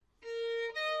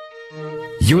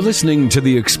You're listening to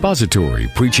the expository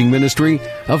preaching ministry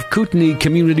of Kootenai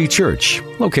Community Church,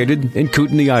 located in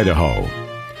Kootenai, Idaho.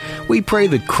 We pray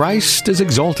that Christ is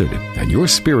exalted and your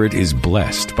spirit is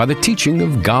blessed by the teaching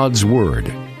of God's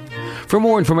Word. For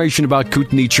more information about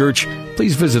Kootenai Church,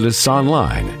 please visit us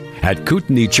online at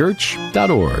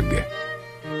kootenaichurch.org.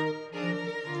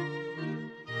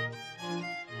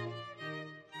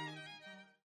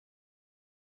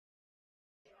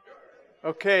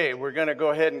 Okay, we're going to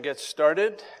go ahead and get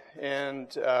started,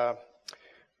 and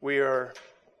we are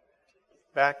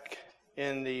back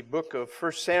in the book of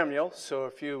 1 Samuel, so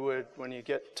if you would, when you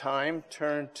get time,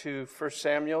 turn to 1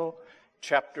 Samuel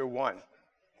chapter 1.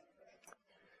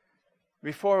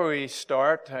 Before we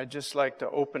start, I'd just like to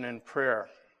open in prayer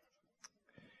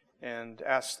and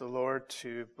ask the Lord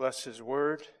to bless His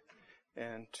Word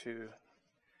and to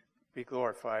be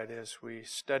glorified as we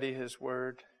study His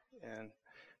Word, and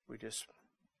we just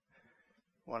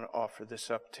want to offer this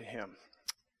up to Him.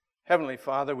 Heavenly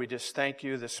Father, we just thank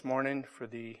You this morning for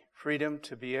the freedom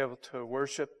to be able to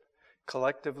worship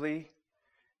collectively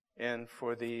and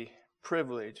for the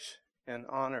privilege and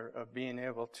honor of being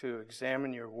able to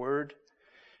examine Your Word.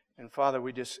 And Father,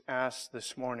 we just ask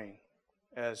this morning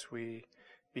as we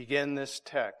begin this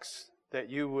text that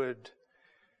You would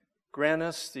grant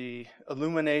us the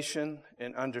illumination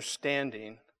and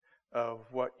understanding of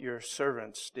what Your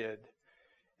servants did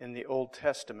in the Old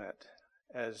Testament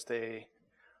as they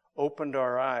opened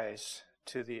our eyes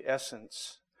to the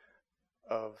essence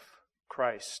of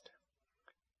Christ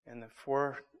and the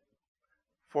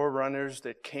forerunners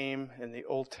that came in the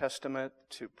Old Testament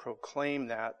to proclaim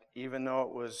that, even though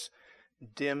it was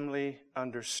dimly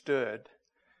understood.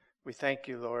 We thank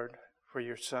You, Lord, for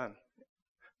Your Son,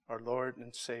 our Lord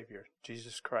and Savior,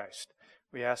 Jesus Christ.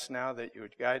 We ask now that You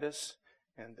would guide us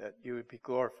and that You would be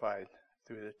glorified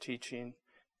through the teaching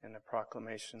and the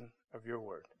proclamation of Your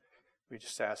Word. We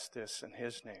just ask this in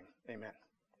His name. Amen.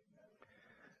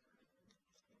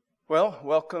 Well,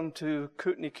 welcome to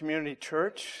Kootenai Community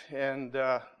Church and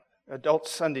Adult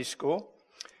Sunday School.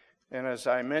 And as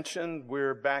I mentioned,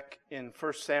 we're back in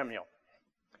 1 Samuel.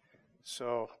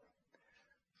 So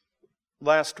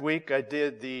last week I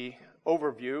did the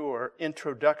overview or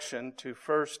introduction to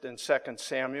 1 and 2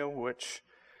 Samuel, which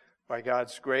by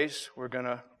God's grace we're going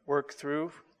to work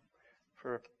through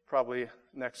for probably the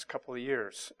next couple of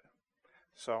years.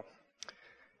 So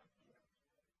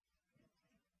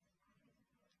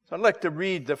I'd like to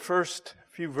read the first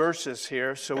few verses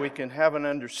here so we can have an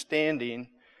understanding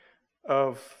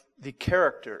of the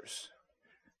characters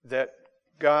that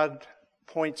God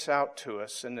points out to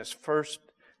us in this first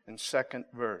and second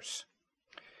verse.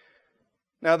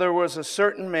 Now there was a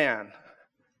certain man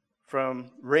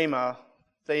from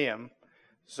Ramathaim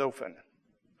Zophim,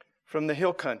 from the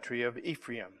hill country of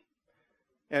Ephraim,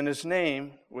 and his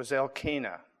name was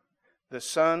Elkanah, the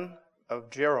son of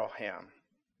Jeroham.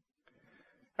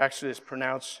 Actually, it's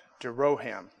pronounced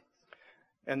Jeroham.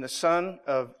 And the son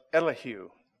of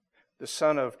Elihu, the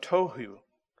son of Tohu,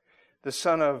 the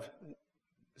son of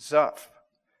Zaph,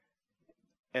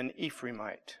 an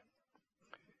Ephraimite.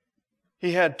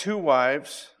 He had two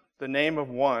wives. The name of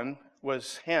one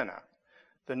was Hannah,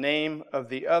 the name of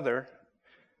the other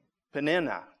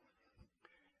Peninnah.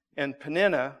 And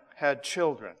Peninnah had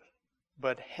children,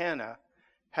 but Hannah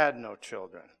had no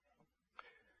children.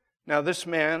 Now this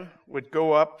man would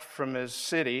go up from his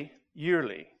city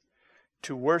yearly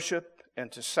to worship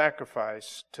and to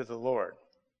sacrifice to the Lord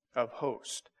of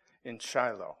hosts in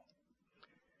Shiloh.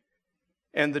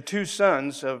 And the two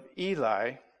sons of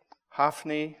Eli,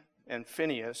 Hophni and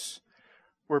Phinehas,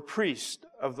 were priests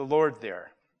of the Lord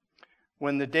there.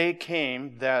 When the day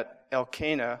came that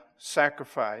Elkanah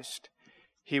sacrificed,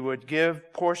 he would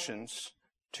give portions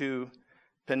to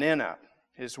Peninnah,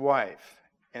 his wife,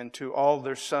 and to all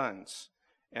their sons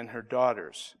and her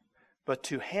daughters. But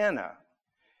to Hannah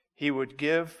he would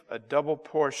give a double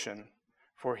portion,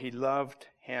 for he loved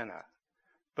Hannah.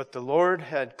 But the Lord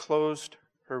had closed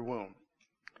her womb.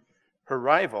 Her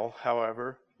rival,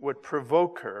 however, would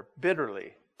provoke her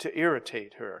bitterly to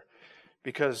irritate her,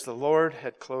 because the Lord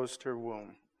had closed her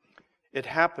womb. It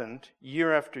happened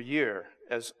year after year,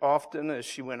 as often as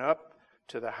she went up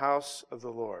to the house of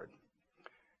the Lord.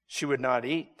 She would not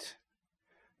eat.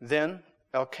 Then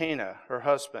Elkanah, her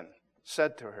husband,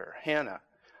 said to her, Hannah,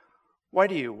 why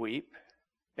do you weep?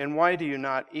 And why do you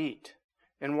not eat?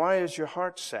 And why is your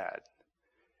heart sad?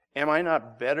 Am I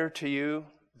not better to you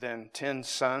than 10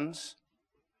 sons?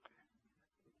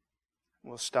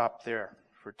 We'll stop there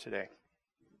for today.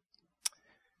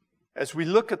 As we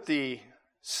look at the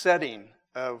setting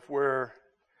of where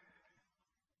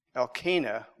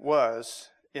Elkanah was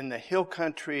in the hill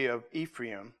country of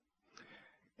Ephraim.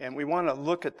 And we want to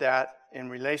look at that in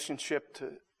relationship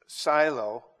to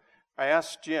Shiloh. I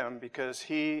asked Jim because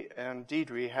he and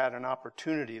Deidre had an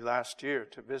opportunity last year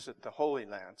to visit the Holy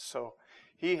Land. So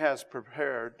he has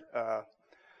prepared a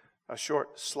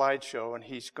short slideshow, and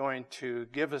he's going to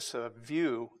give us a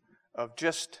view of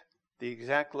just the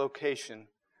exact location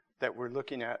that we're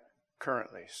looking at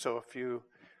currently. So if you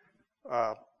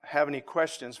have any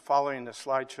questions following the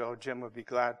slideshow, Jim would be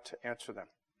glad to answer them.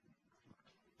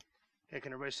 Hey,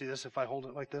 can everybody see this if I hold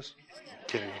it like this?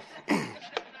 Okay.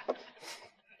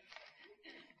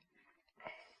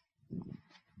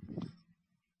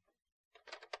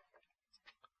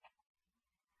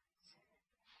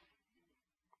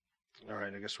 All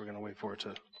right, I guess we're going to wait for it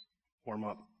to warm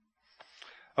up.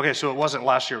 Okay, so it wasn't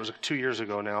last year, it was 2 years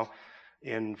ago now,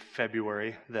 in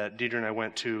February, that Deidre and I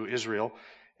went to Israel.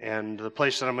 And the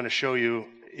place that I'm going to show you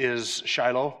is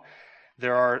Shiloh.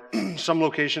 There are some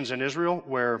locations in Israel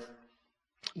where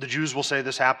the Jews will say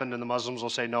this happened, and the Muslims will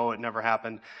say, no, it never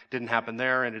happened, didn't happen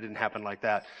there, and it didn't happen like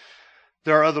that.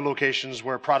 There are other locations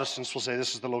where Protestants will say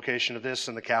this is the location of this,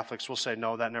 and the Catholics will say,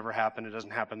 no, that never happened, it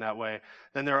doesn't happen that way.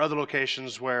 Then there are other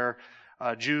locations where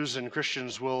Jews and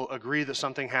Christians will agree that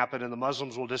something happened, and the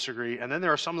Muslims will disagree. And then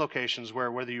there are some locations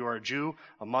where whether you are a Jew,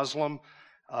 a Muslim,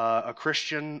 a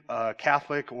Christian, a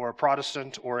Catholic, or a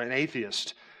Protestant, or an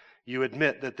atheist, you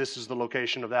admit that this is the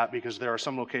location of that, because there are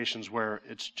some locations where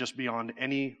it's just beyond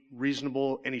any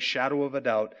shadow of a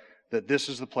doubt that this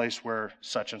is the place where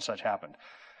such and such happened.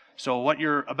 So what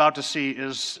you're about to see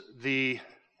is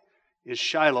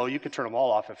Shiloh. You can turn them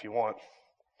all off if you want.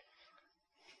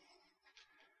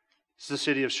 It's the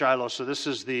city of Shiloh. So this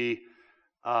is this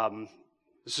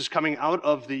is coming out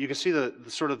of you can see the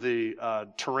sort of the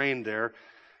terrain there.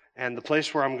 And the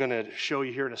place where I'm going to show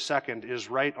you here in a second is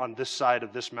right on this side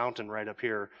of this mountain right up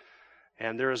here.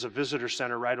 And there is a visitor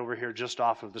center right over here just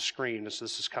off of the screen. So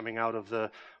this is coming out of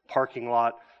the parking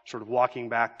lot, sort of walking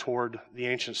back toward the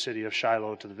ancient city of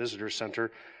Shiloh to the visitor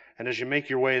center. And as you make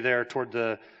your way there toward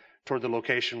the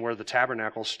location where the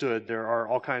tabernacle stood, there are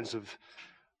all kinds of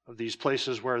these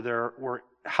places where there were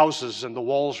houses and the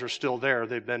walls are still there.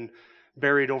 They've been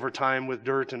buried over time with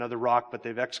dirt and other rock, but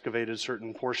they've excavated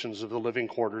certain portions of the living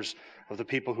quarters of the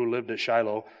people who lived at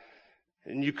Shiloh.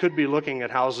 And you could be looking at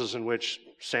houses in which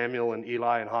Samuel and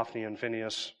Eli and Hophni and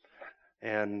Phinehas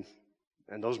and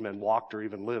those men walked or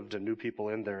even lived and knew people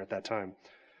in there at that time.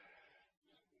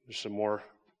 There's some more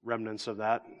remnants of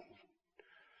that.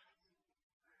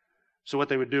 So what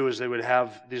they would do is they would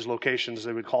have these locations,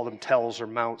 they would call them tells or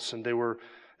mounts, and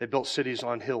they built cities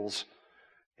on hills.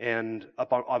 And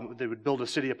they would build a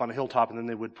city up on a hilltop, and then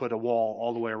they would put a wall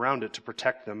all the way around it to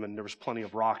protect them. And there was plenty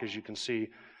of rock, as you can see.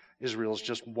 Israel is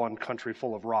just one country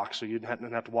full of rock, so you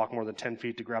didn't have to walk more than 10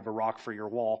 feet to grab a rock for your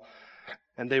wall.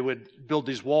 And they would build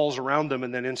these walls around them,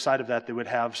 and then inside of that they would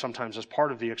have, sometimes as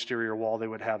part of the exterior wall, they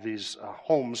would have these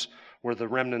homes where the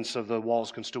remnants of the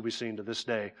walls can still be seen to this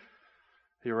day.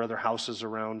 There are other houses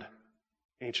around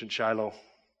ancient Shiloh.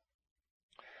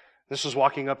 This is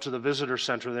walking up to the visitor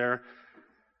center there.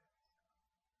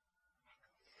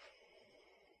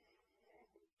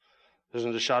 There's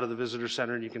a shot of the visitor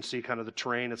center, and you can see kind of the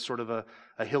terrain. It's sort of a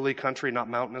hilly country, not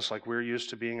mountainous like we're used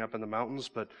to being up in the mountains,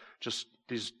 but just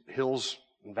these hills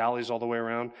and valleys all the way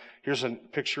around. Here's a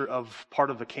picture of part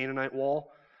of the Canaanite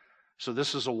wall. So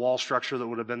this is a wall structure that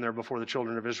would have been there before the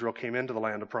children of Israel came into the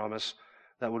land of promise.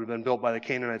 That would have been built by the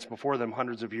Canaanites before them,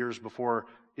 hundreds of years before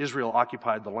Israel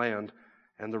occupied the land,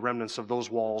 and the remnants of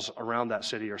those walls around that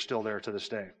city are still there to this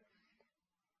day.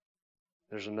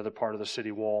 There's another part of the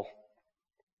city wall.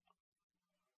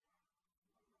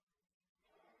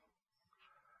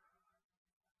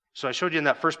 So I showed you in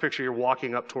that first picture, you're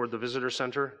walking up toward the visitor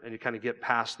center, and you kind of get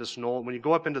past this knoll. When you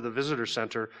go up into the visitor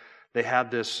center, they had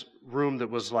this room that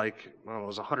was like, I don't know, it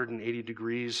was 180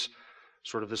 degrees,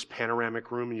 sort of this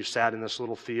panoramic room, and you sat in this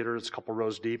little theater. It's a couple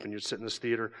rows deep, and you'd sit in this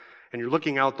theater, and you're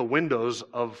looking out the windows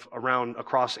of around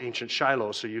across ancient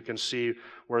Shiloh, so you can see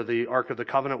where the Ark of the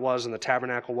Covenant was, and the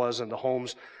tabernacle was, and the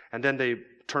homes. And then they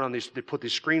put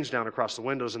these screens down across the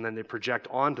windows, and then they project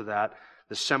onto that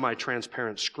the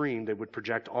semi-transparent screen. They would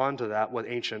project onto that what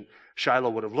ancient Shiloh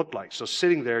would have looked like. So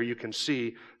sitting there, you can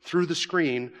see through the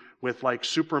screen with like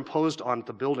superimposed on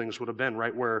the buildings would have been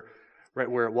right where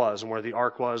it was and where the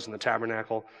ark was and the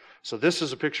tabernacle. So this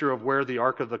is a picture of where the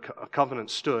Ark of the Covenant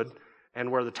stood and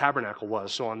where the tabernacle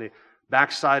was. So on the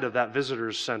back side of that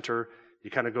visitors center, you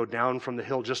kind of go down from the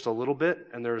hill just a little bit,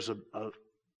 and there's a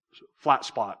flat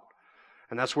spot.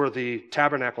 And that's where the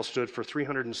tabernacle stood for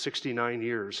 369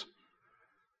 years.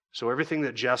 So everything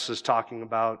that Jess is talking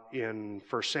about in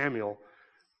 1 Samuel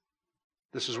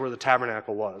This is where the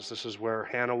tabernacle was. This is where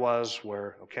Hannah was,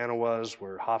 where Elkanah was,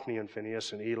 where Hophni and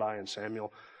Phinehas and Eli and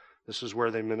Samuel. This is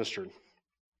where they ministered.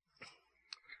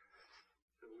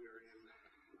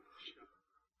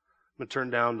 I'm going to turn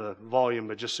down the volume,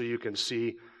 but just so you can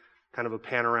see kind of a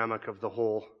panoramic of the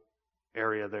whole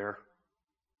area there.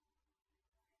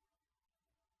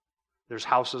 There's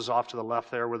houses off to the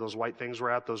left there where those white things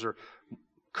were at. Those are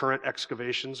current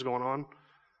excavations going on.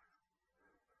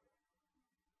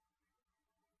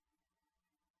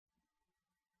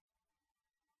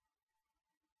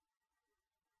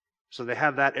 So they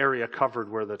had that area covered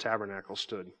where the tabernacle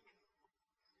stood.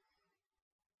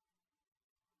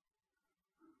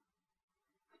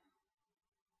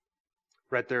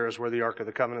 Right there is where the Ark of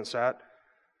the Covenant sat.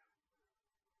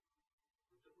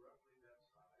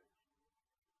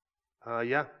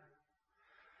 Yeah.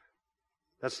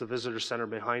 That's the visitor center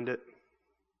behind it.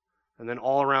 And then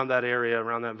all around that area,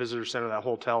 around that visitor center, that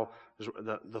hotel, is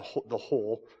the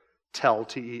whole tel,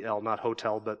 T-E-L, not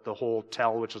hotel, but the whole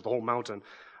tel, which is the whole mountain.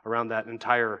 Around that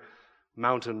entire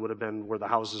mountain would have been where the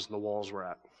houses and the walls were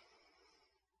at.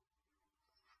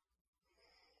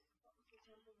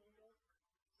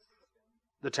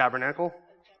 The tabernacle?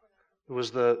 It was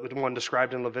the one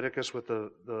described in Leviticus with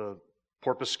the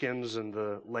porpoise skins and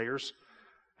the layers.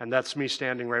 And that's me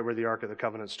standing right where the Ark of the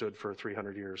Covenant stood for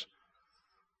 300 years.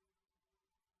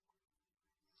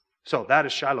 So that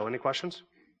is Shiloh. Any questions?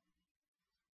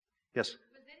 Yes?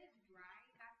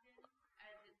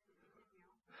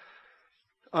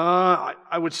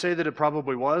 I would say that it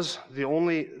probably was. The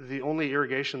only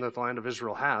irrigation that the land of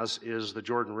Israel has is the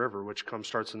Jordan River, which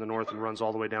starts in the north and runs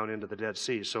all the way down into the Dead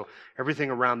Sea. So everything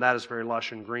around that is very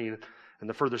lush and green. And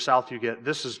the further south you get,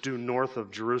 this is due north of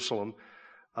Jerusalem.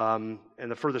 And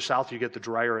the further south you get, the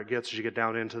drier it gets as you get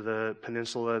down into the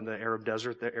peninsula and the arid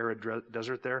desert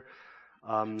there.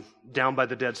 Down by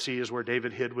the Dead Sea is where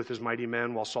David hid with his mighty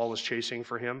men while Saul was chasing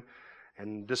for him.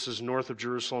 And this is north of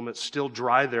Jerusalem. It's still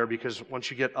dry there because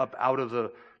once you get up out of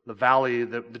the valley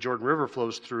that the Jordan River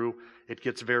flows through, it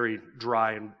gets very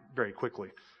dry and very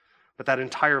quickly. But that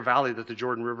entire valley that the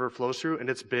Jordan River flows through, and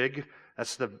it's big,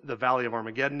 that's the Valley of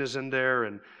Armageddon is in there,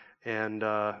 and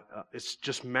it's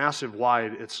just massive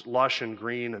wide. It's lush and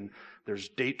green, and there's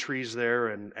date trees there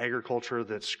and agriculture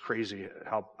that's crazy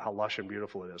how lush and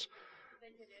beautiful it is.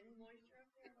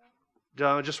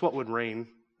 Just what would rain,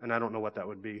 and I don't know what that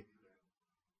would be.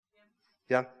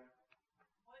 Yeah? What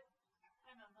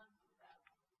time of month is that?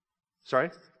 Sorry?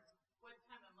 What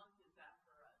time of month is that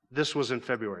for us? This was in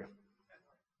February.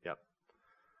 Yep.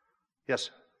 Yes?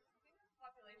 Do you know what the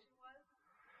population was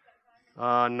at that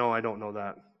time? No, I don't know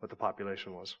that, what the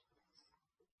population was.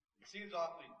 It seems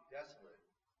awfully desolate.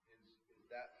 Is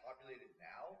that populated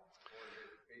now? Or is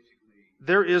it basically...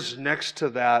 There is next to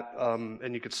that,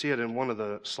 and you could see it in one of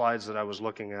the slides that I was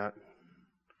looking at.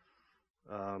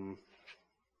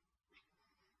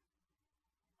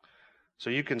 So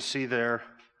you can see there's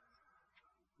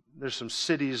some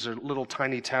cities or little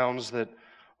tiny towns that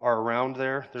are around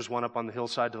there. There's one up on the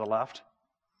hillside to the left.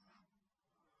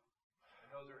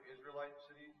 And those are Israelite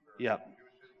cities? Or Yep.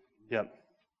 Jewish cities? Yep. Do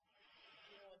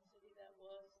you know what city that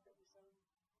was that you saw?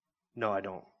 No, I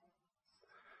don't.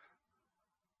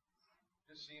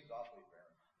 Just seems awfully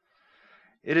barren.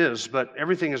 It is, but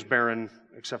everything is barren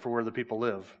except for where the people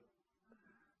live.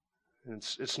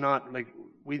 It's not like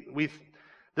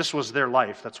this was their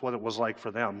life. That's what it was like for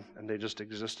them, and they just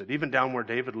existed. Even down where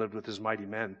David lived with his mighty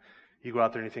men, you go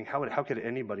out there and you think, how could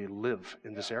anybody live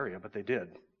in this area? But they did.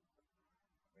 How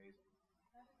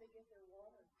did they get their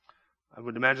water? I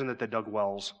would imagine that they dug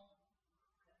wells.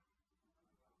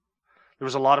 There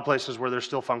was a lot of places where there's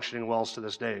still functioning wells to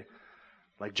this day.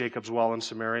 Like Jacob's well in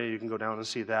Samaria, you can go down and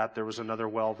see that. There was another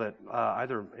well that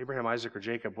either Abraham, Isaac, or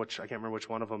Jacob, which I can't remember which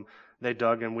one of them, they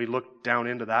dug, and we looked down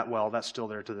into that well. That's still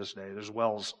there to this day. There's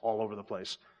wells all over the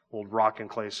place, old rock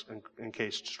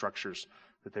encased structures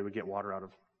that they would get water out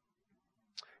of.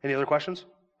 Any other questions?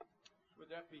 Would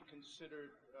that be considered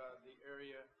the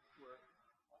area where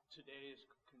today is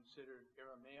considered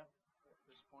Aramea at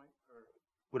this point, or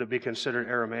Would it be considered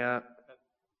Aramea?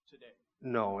 today?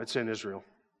 No, it's in Israel.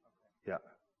 Yeah.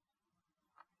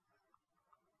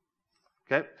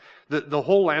 Okay? The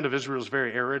whole land of Israel is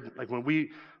very arid. Like one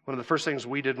of the first things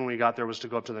we did when we got there was to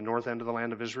go up to the north end of the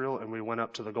land of Israel, and we went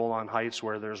up to the Golan Heights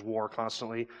where there's war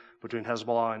constantly between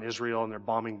Hezbollah and Israel, and they're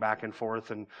bombing back and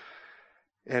forth.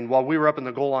 And while we were up in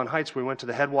the Golan Heights, we went to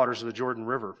the headwaters of the Jordan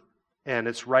River, and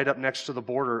it's right up next to the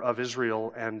border of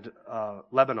Israel and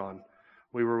Lebanon.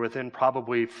 We were within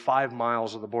probably 5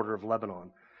 miles of the border of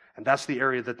Lebanon. And that's the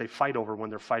area that they fight over when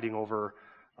they're fighting over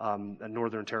the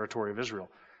northern territory of Israel.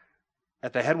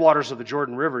 At the headwaters of the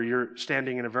Jordan River, you're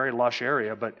standing in a very lush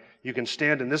area, but you can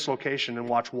stand in this location and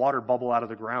watch water bubble out of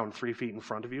the ground 3 feet in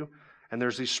front of you. And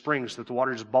there's these springs that the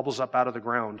water just bubbles up out of the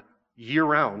ground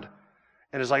year-round.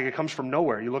 And it's like it comes from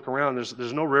nowhere. You look around,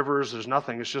 there's no rivers, there's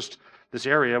nothing. It's just this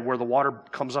area where the water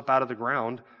comes up out of the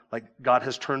ground, like God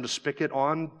has turned a spigot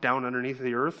on down underneath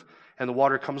the earth, and the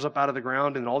water comes up out of the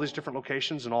ground in all these different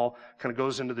locations and all kind of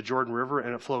goes into the Jordan River,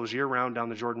 and it flows year-round down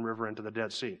the Jordan River into the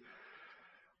Dead Sea.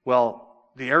 Well,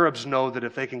 the Arabs know that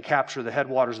if they can capture the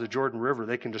headwaters of the Jordan River,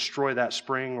 they can destroy that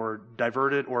spring or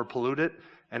divert it or pollute it,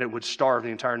 and it would starve the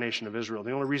entire nation of Israel.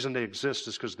 The only reason they exist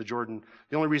is because the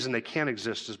only reason they can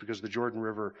exist is because the Jordan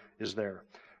River is there.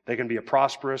 They can be a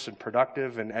prosperous and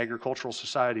productive and agricultural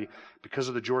society because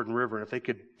of the Jordan River. And if they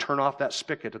could turn off that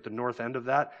spigot at the north end of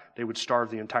that, they would starve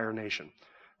the entire nation.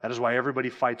 That is why everybody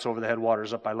fights over the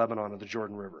headwaters up by Lebanon of the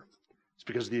Jordan River. It's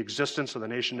because the existence of the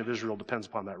nation of Israel depends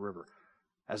upon that river,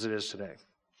 as it is today.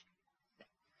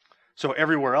 So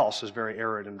everywhere else is very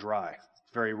arid and dry,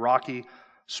 very rocky,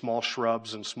 small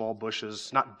shrubs and small bushes.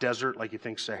 Not desert like you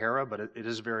think Sahara, but it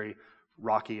is very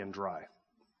rocky and dry.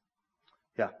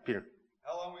 Yeah, Peter.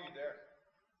 How long were you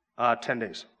there? 10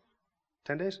 days.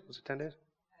 10 days? Was it 10 days?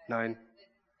 9. 7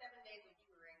 days of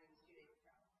touring and 2 days of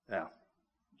travel.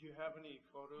 Yeah. Do you have any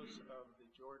photos of the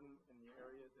Jordan in the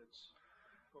area that's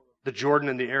full of... The Jordan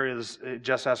in the area,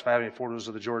 Jess asked if I have any photos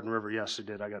of the Jordan River. Yes, I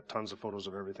did. I got tons of photos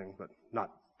of everything, but not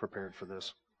prepared for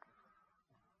this.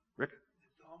 Rick?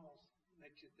 It almost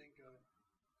makes you think of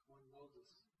when Moses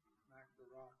smacked the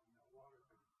rock and that water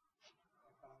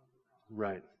up out of the rock.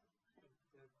 Right.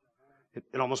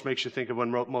 It almost makes you think of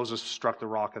when Moses struck the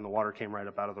rock and the water came right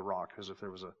up out of the rock, as if there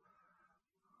was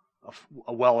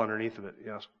a well underneath of it.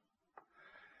 Yes.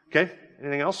 Okay.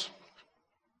 Anything else?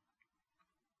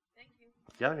 Thank you.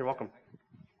 Yeah, you're welcome.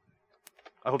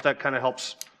 I hope that kind of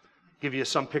helps give you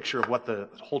some picture of what the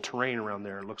whole terrain around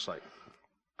there looks like.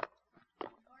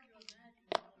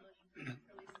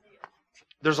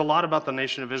 There's a lot about the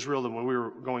nation of Israel that when we were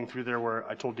going through there where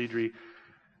I told Deidre,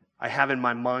 I have in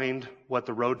my mind what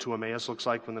the road to Emmaus looks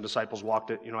like when the disciples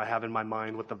walked it. You know, I have in my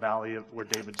mind what the valley of where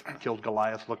David killed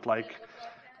Goliath looked like.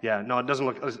 Yeah, no, it doesn't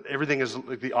look, everything is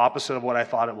like the opposite of what I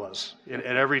thought it was. At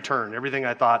every turn, everything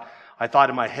I thought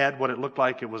in my head what it looked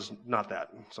like, it was not that.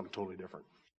 Something totally different.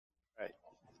 Right.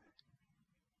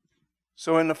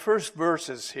 So in the first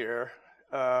verses here,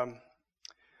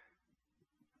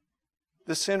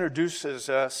 this introduces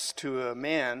us to a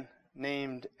man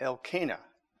named Elkanah,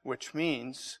 which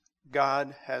means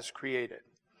God has created.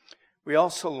 We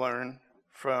also learn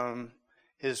from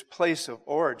his place of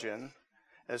origin,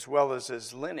 as well as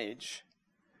his lineage,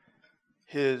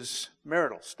 his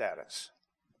marital status.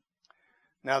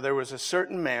 Now there was a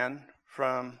certain man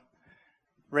from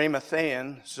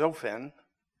Ramathaim Zophim,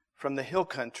 from the hill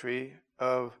country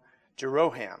of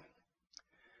Jeroham,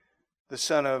 the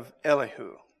son of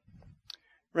Elihu.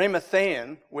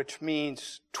 Ramathaim, which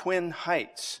means twin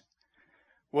heights,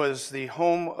 was the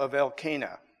home of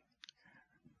Elkanah.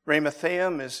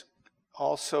 Ramathaim is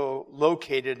also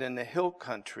located in the hill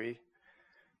country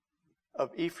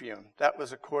of Ephraim. That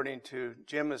was according to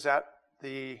Jim. Is that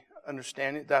the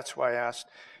understanding? That's why I asked.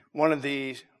 One of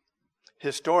the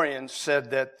historians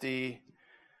said that the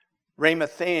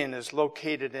Ramathaim is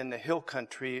located in the hill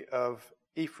country of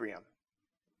Ephraim.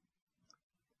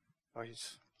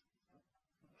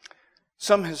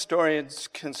 Some historians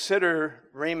consider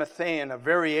Ramathaim a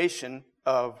variation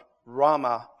of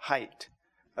Ramahite,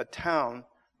 a town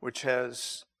which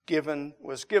was given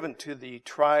to the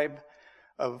tribe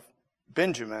of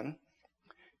Benjamin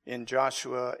in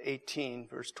Joshua 18,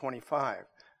 verse 25.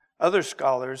 Other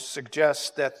scholars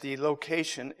suggest that the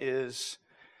location is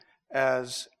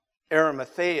as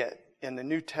Arimathea in the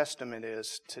New Testament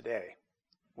is today,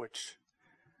 which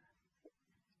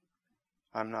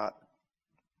I'm not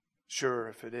sure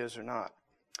if it is or not.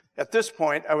 At this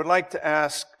point, I would like to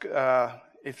ask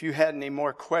if you had any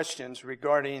more questions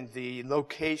regarding the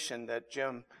location that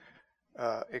Jim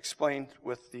explained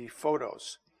with the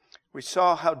photos. We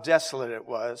saw how desolate it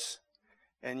was,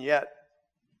 and yet,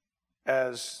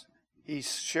 as he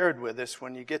shared with us,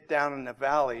 when you get down in the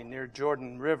valley near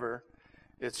Jordan River,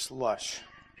 it's lush.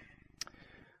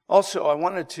 Also, I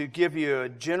wanted to give you a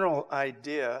general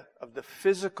idea of the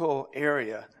physical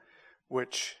area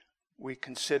which we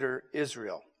consider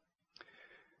Israel.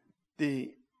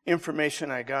 The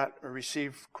information I got or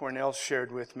received, Cornell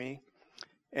shared with me,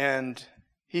 and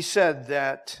he said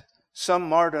that some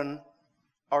modern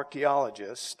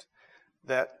archaeologists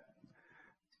that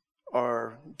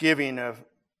are giving a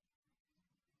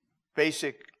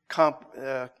basic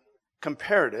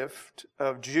comparative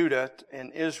of Judah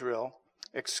and Israel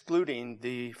excluding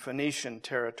the Phoenician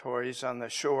territories on the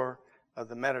shore of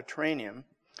the Mediterranean,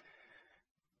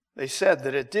 they said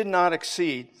that it did not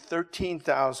exceed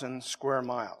 13,000 square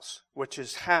miles, which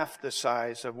is half the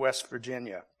size of West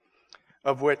Virginia,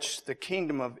 of which the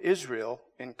Kingdom of Israel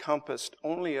encompassed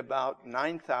only about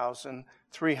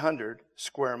 9,300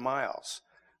 square miles,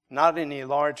 not any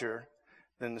larger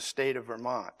than the state of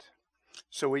Vermont.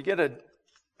 So we get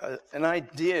an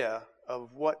idea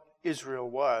of what Israel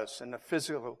was and the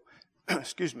physical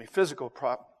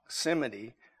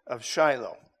proximity of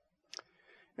Shiloh.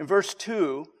 In verse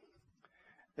 2,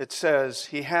 it says,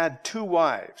 he had 2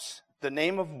 wives. The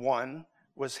name of one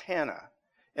was Hannah,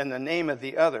 and the name of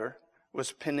the other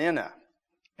was Peninnah.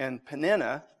 And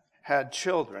Peninnah had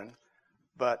children,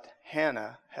 but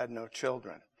Hannah had no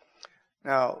children.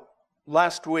 Now,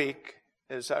 last week,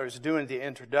 as I was doing the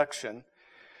introduction,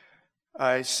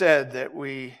 I said that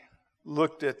we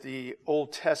looked at the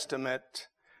Old Testament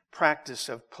practice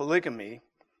of polygamy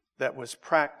that was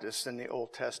practiced in the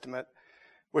Old Testament,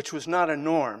 which was not a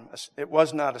norm. It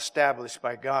was not established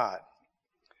by God.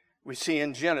 We see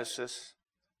in Genesis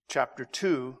chapter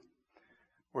 2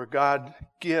 where God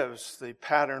gives the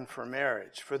pattern for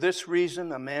marriage. For this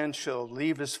reason, a man shall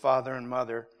leave his father and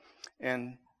mother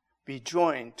and be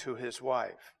joined to his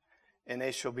wife, and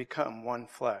they shall become one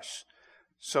flesh.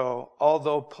 So,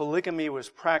 although polygamy was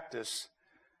practiced,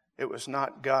 it was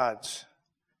not God's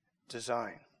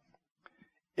design.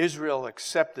 Israel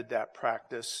accepted that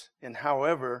practice, and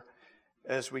however,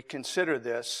 as we consider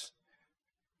this,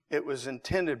 it was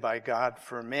intended by God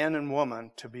for man and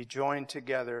woman to be joined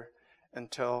together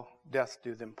until death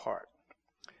do them part.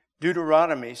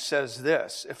 Deuteronomy says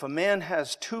this, if a man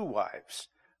has 2 wives,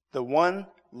 the one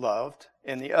loved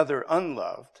and the other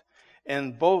unloved,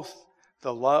 and both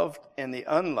the loved and the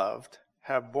unloved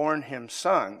have borne him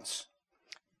sons,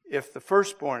 if the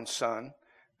firstborn son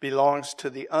belongs to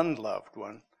the unloved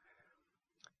one,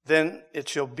 then it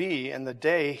shall be in the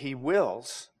day he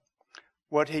wills,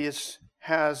 what he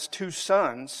has 2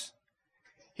 sons,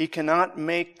 he cannot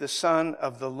make the son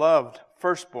of the loved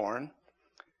firstborn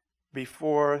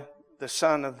before the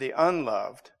son of the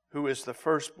unloved, who is the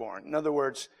firstborn. In other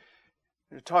words,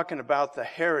 they're talking about the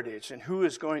heritage and who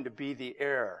is going to be the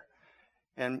heir.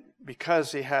 And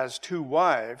because he has 2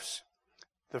 wives,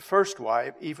 the first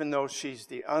wife, even though she's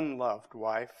the unloved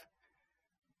wife,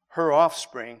 her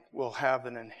offspring will have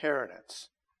an inheritance.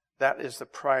 That is the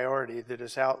priority that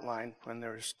is outlined when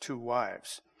there's 2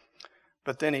 wives.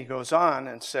 But then he goes on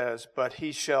and says, but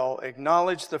he shall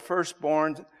acknowledge the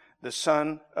firstborn, the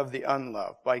son of the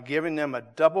unloved, by giving them a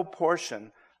double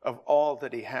portion of all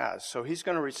that he has. So he's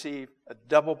going to receive a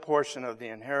double portion of the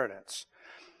inheritance.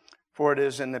 For it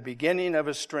is in the beginning of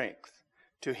his strength.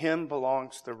 To him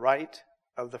belongs the right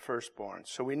of the firstborn.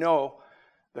 So we know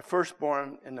the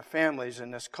firstborn in the families in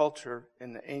this culture,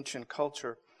 in the ancient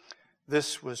culture,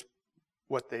 this was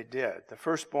what they did. The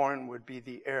firstborn would be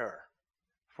the heir,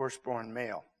 firstborn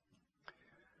male.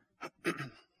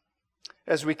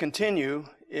 As we continue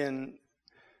in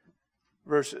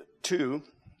verse 2,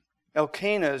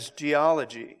 Elkanah's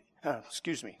genealogy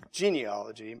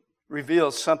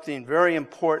reveals something very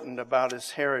important about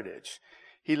his heritage.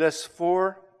 He lists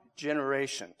 4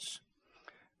 generations.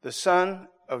 The son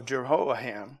of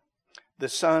Jehoram, the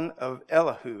son of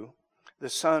Elihu, the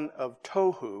son of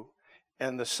Tohu,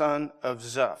 and the son of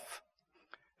Zuph,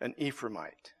 an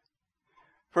Ephraimite.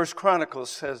 First Chronicles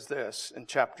says this in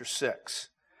chapter 6.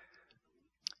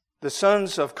 The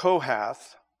sons of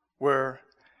Kohath were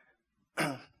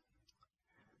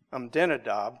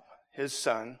Amminadab, his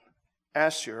son,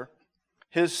 Asher,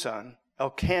 his son,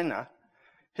 Elkanah,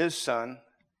 his son,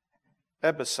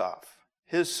 Ebasaph,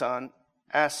 his son,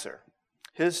 Aser,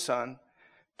 his son,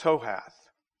 Tohath,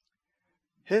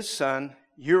 his son,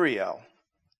 Uriel,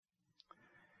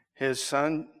 his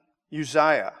son,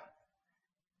 Uzziah,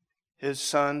 his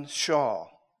son, Shaul,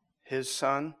 his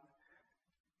son.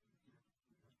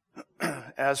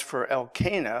 As for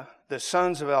Elkanah, the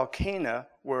sons of Elkanah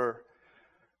were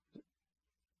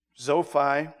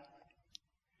Zophai,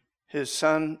 his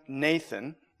son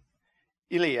Nathan,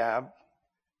 Eliab,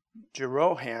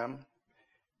 Jeroham,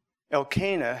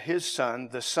 Elkanah, his son.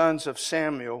 The sons of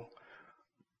Samuel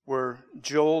were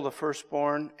Joel, the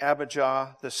firstborn,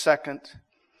 Abijah, the second,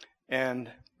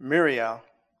 and Miriam,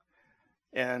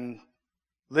 and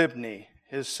Libni,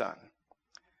 his son.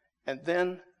 And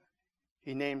then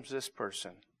he names this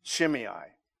person, Shimei. I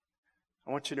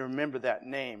want you to remember that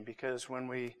name because when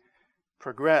we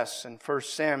progress in 1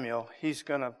 Samuel, he's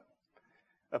going to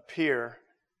appear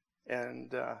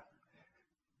and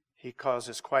he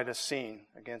causes quite a scene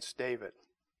against David.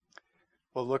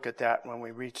 We'll look at that when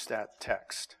we reach that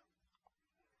text.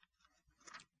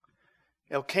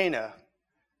 Elkanah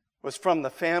was from the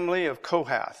family of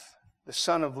Kohath, the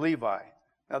son of Levi.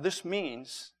 Now this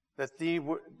means that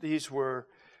these were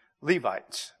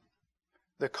Levites.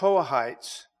 The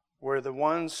Kohathites were the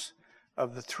ones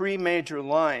of the three major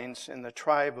lines in the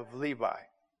tribe of Levi.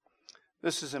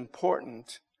 This is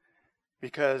important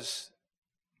because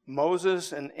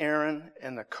Moses and Aaron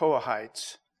and the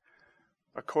Kohathites,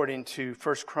 according to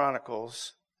 1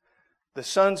 Chronicles, the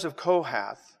sons of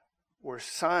Kohath were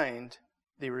assigned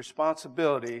the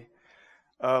responsibility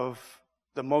of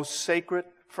the most sacred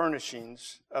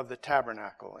furnishings of the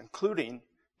tabernacle, including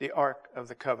the Ark of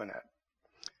the Covenant.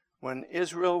 When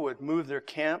Israel would move their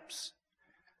camps,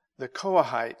 the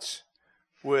Kohathites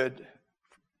would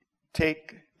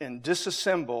take and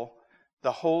disassemble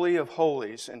the Holy of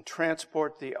Holies and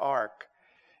transport the Ark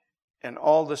and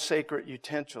all the sacred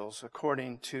utensils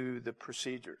according to the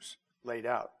procedures laid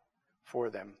out for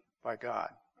them by God.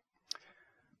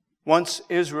 Once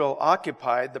Israel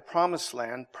occupied the Promised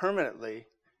Land permanently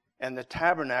and the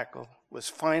tabernacle was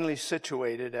finally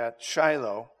situated at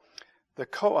Shiloh, the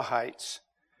Kohathites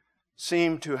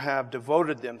seem to have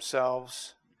devoted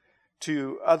themselves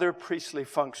to other priestly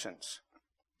functions,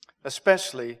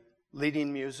 especially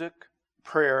leading music,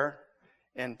 prayer,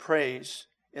 and praise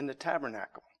in the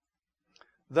tabernacle.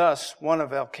 Thus, one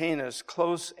of Elkanah's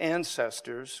close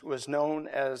ancestors was known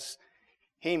as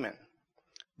Heman,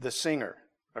 the singer,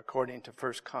 according to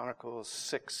 1 Chronicles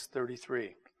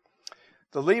 6:33.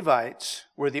 The Levites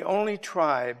were the only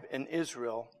tribe in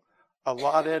Israel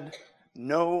allotted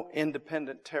no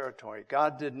independent territory.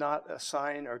 God did not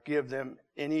assign or give them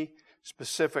any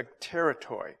specific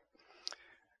territory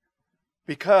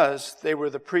because they were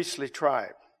the priestly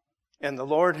tribe, and the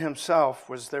Lord himself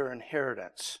was their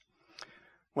inheritance.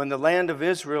 When the land of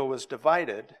Israel was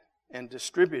divided and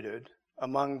distributed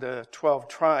among the 12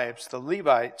 tribes, the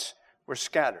Levites were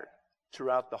scattered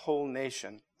throughout the whole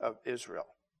nation of Israel.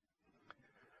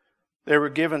 They were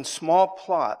given small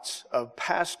plots of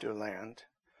pasture land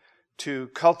to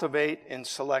cultivate in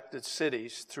selected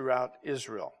cities throughout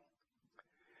Israel.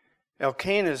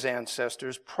 Elkanah's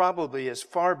ancestors, probably as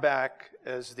far back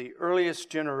as the earliest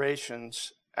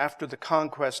generations after the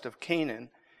conquest of Canaan,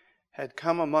 had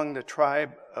come among the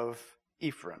tribe of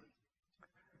Ephraim.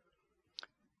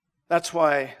 That's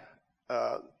why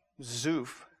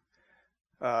Zuph,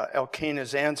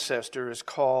 Elkanah's ancestor, is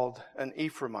called an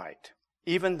Ephraimite,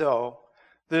 even though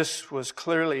this was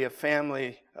clearly a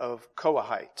family of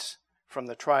Kohathites from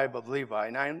the tribe of Levi.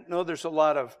 And I know there's a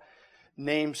lot of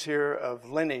names here of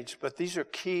lineage, but these are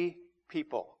key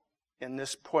people in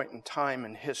this point in time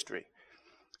in history.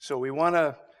 So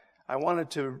I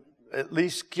wanted to at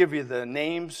least give you the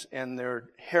names and their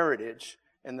heritage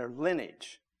and their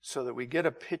lineage so that we get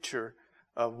a picture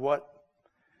of what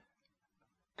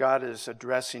God is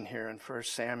addressing here in 1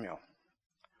 Samuel.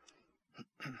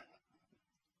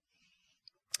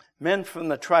 Men from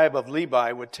the tribe of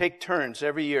Levi would take turns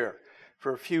every year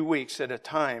for a few weeks at a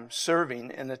time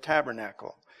serving in the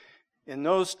tabernacle. In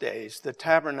those days, the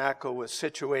tabernacle was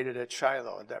situated at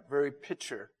Shiloh, that very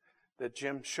picture that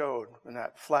Jim showed in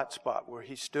that flat spot where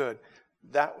he stood.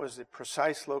 That was the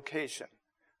precise location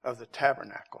of the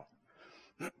tabernacle.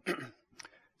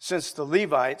 Since the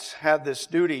Levites had this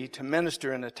duty to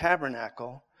minister in the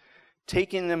tabernacle,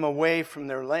 taking them away from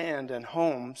their land and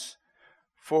homes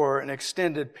for an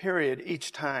extended period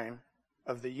each time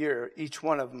of the year, each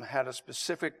one of them had a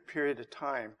specific period of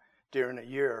time during a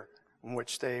year in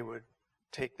which they would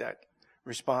take that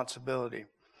responsibility.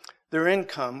 Their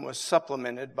income was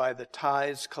supplemented by the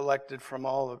tithes collected from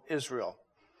all of Israel.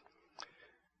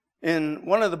 In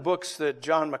one of the books that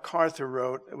John MacArthur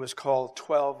wrote, it was called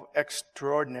 12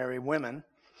 Extraordinary Women,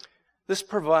 this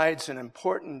provides an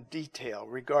important detail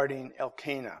regarding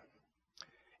Elkanah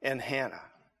and Hannah,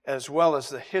 as well as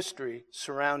the history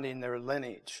surrounding their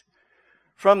lineage.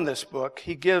 From this book,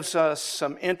 he gives us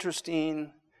some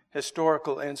interesting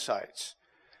historical insights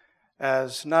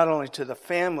as not only to the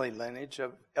family lineage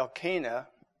of Elkanah,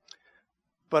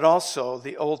 but also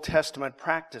the Old Testament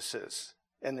practices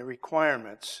and the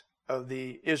requirements of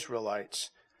the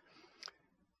Israelites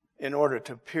in order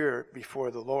to appear before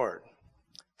the Lord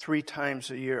 3 times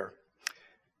a year.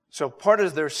 So part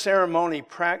of their ceremonial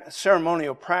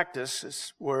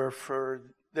practices were for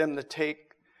them to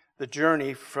take the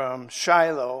journey from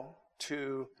Shiloh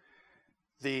to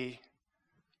the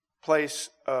place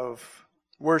of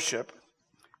worship,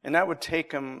 and that would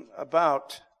take them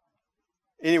about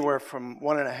anywhere from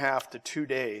 1.5 to 2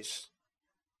 days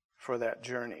for that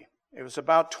journey. It was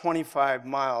about 25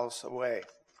 miles away.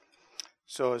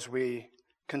 So as we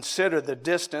consider the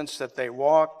distance that they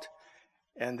walked,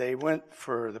 and they went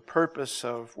for the purpose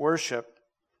of worship,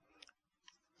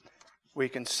 we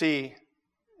can see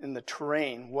in the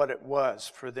terrain what it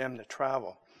was for them to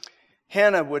travel.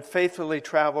 Hannah would faithfully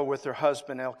travel with her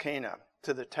husband Elkanah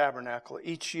to the tabernacle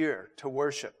each year to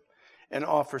worship and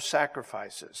offer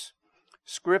sacrifices.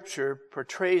 Scripture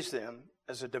portrays them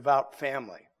as a devout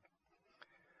family.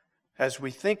 As we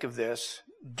think of this,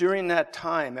 during that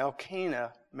time,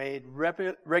 Elkanah made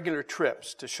regular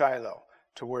trips to Shiloh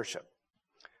to worship.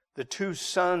 The two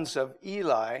sons of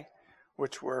Eli,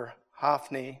 which were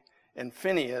Hophni and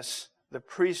Phinehas, the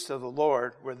priests of the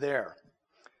Lord, were there.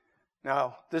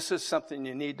 Now, this is something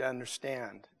you need to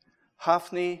understand.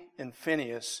 Hophni and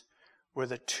Phinehas were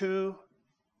the two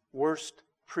worst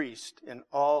priests in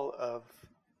all of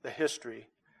the history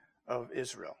of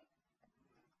Israel.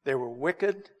 They were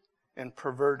wicked and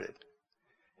perverted,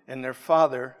 and their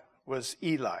father was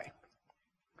Eli.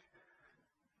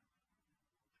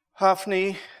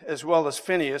 Hophni, as well as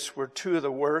Phinehas, were two of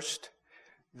the worst.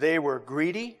 They were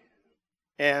greedy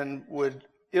and would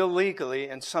illegally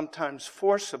and sometimes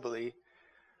forcibly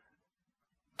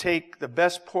take the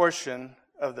best portion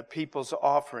of the people's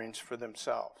offerings for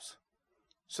themselves.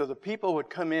 So the people would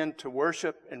come in to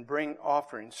worship and bring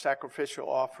offerings, sacrificial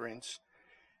offerings,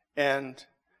 and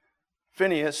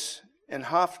Phinehas and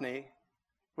Hophni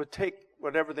would take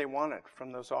whatever they wanted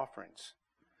from those offerings.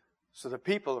 So the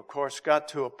people, of course, got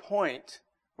to a point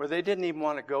where they didn't even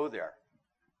want to go there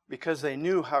because they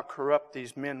knew how corrupt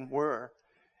these men were,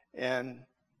 and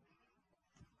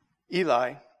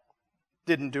Eli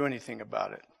didn't do anything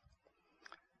about it.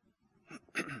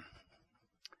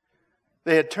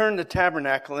 They had turned the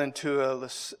tabernacle into a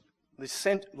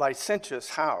licentious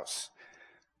house.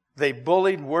 They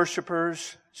bullied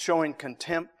worshipers, showing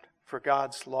contempt for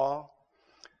God's law.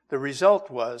 The result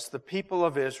was the people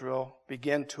of Israel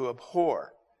began to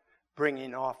abhor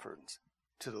bringing offerings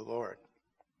to the Lord.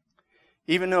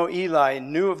 Even though Eli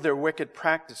knew of their wicked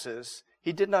practices,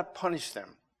 he did not punish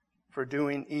them for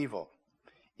doing evil,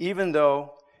 even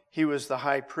though he was the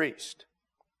high priest.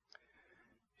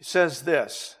 He says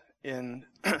this in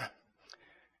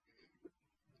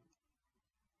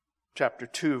chapter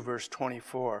 2, verse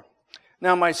 24.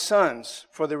 Now, my sons,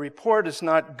 for the report is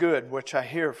not good which I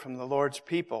hear from the Lord's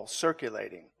people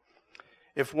circulating.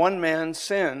 If one man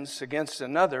sins against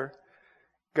another,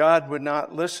 God would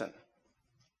not listen.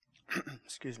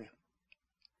 Excuse me.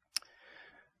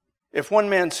 If one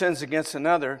man sins against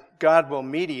another, God will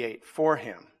mediate for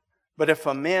him. But if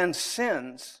a man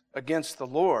sins against the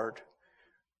Lord,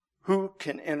 who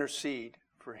can intercede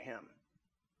for him?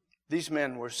 These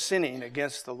men were sinning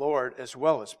against the Lord as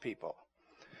well as people.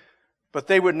 But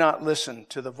they would not listen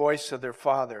to the voice of their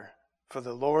father, for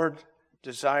the Lord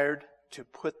desired to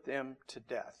put them to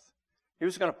death. He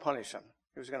was going to punish them.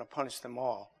 He was going to punish them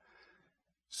all.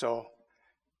 So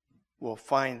we'll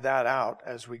find that out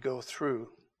as we go through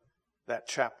that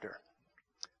chapter.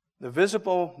 The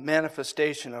visible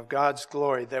manifestation of God's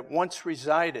glory that once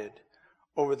resided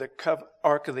over the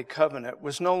Ark of the Covenant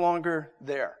was no longer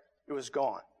there. It was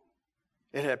gone.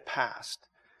 It had passed.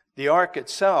 The Ark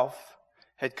itself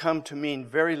had come to mean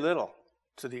very little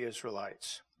to the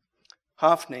Israelites.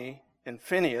 Hophni and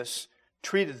Phinehas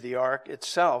treated the Ark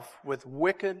itself with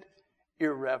wicked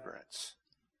irreverence.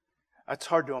 It's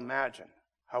hard to imagine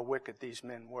how wicked these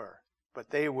men were,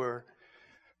 but they were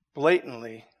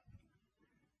blatantly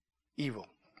evil.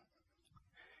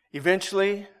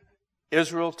 Eventually,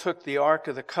 Israel took the Ark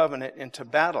of the Covenant into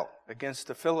battle against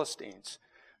the Philistines.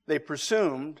 They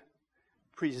presumed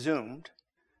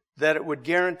that it would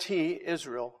guarantee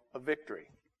Israel a victory.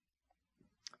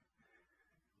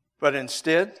 But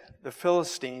instead, the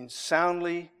Philistines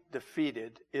soundly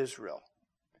defeated Israel.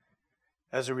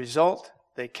 As a result,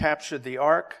 they captured the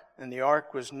Ark, and the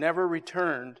Ark was never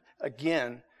returned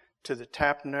again to the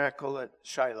tabernacle at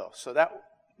Shiloh. So that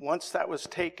once that was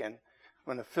taken,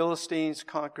 when the Philistines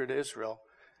conquered Israel,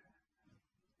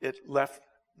 it left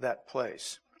that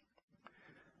place.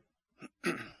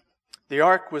 The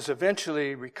Ark was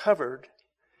eventually recovered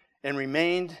and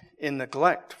remained in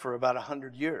neglect for about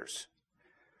 100 years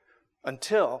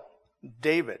until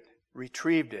David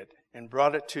retrieved it and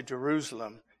brought it to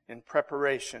Jerusalem in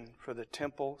preparation for the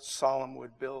temple Solomon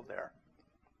would build there.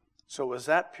 So it was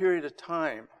that period of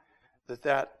time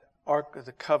that Ark of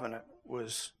the Covenant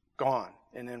was gone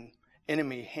and in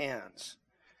enemy hands.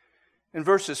 In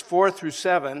verses 4 through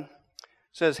 7, it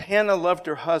says, Hannah loved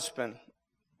her husband.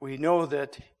 We know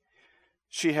that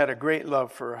she had a great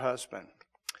love for her husband.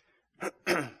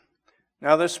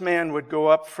 Now this man would go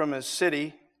up from his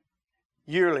city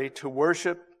yearly to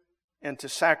worship and to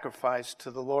sacrifice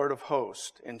to the Lord of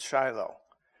hosts in Shiloh.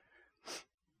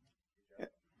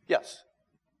 Yes?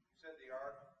 You said the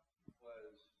ark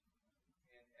was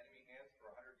in enemy hands for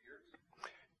 100 years?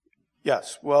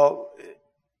 Yes. Well,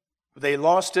 they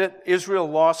lost it. Israel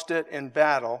lost it in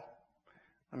battle.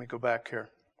 Let me go back here.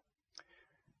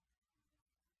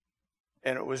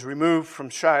 And it was removed from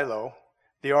Shiloh.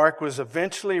 The ark was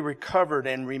eventually recovered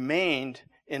and remained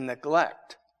in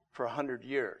neglect for 100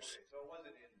 years. So it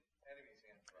wasn't in enemy's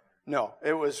hands for 100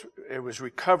 years? No, it was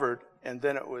recovered and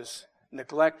then it was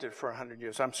neglected for 100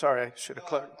 years. I'm sorry, I should have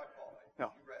clarified. That's my fault. No.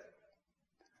 You read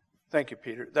it. Thank you,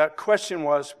 Peter. That question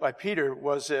was by Peter,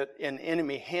 was it in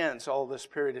enemy hands all this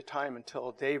period of time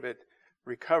until David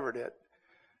recovered it?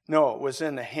 No, it was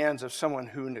in the hands of someone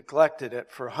who neglected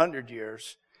it for 100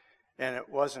 years, and it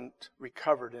wasn't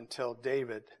recovered until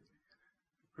David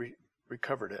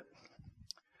recovered it.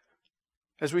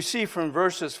 As we see from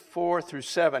verses 4 through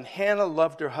 7, Hannah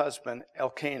loved her husband,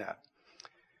 Elkanah,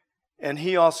 and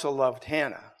he also loved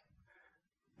Hannah.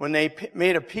 When they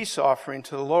made a peace offering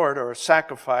to the Lord, or a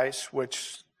sacrifice,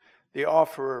 which the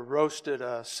offerer roasted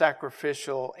a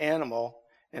sacrificial animal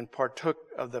and partook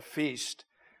of the feast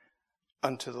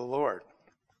unto the Lord.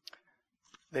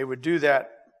 They would do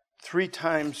that 3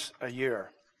 times a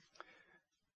year.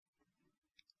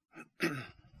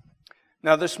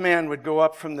 Now this man would go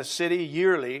up from the city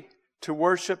yearly to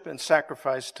worship and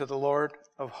sacrifice to the Lord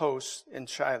of hosts in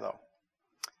Shiloh.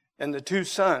 And the 2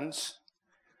 sons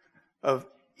of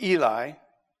Eli,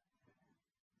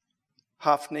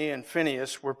 Hophni and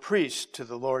Phinehas, were priests to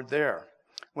the Lord there.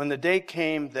 When the day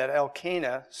came that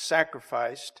Elkanah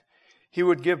sacrificed, he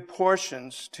would give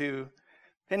portions to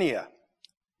Phinehas,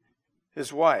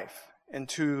 his wife, and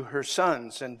to her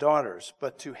sons and daughters.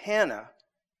 But to Hannah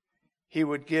he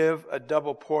would give a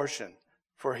double portion,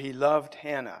 for he loved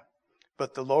Hannah.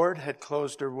 But the Lord had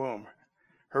closed her womb.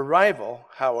 Her rival,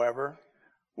 however,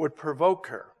 would provoke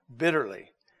her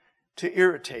bitterly to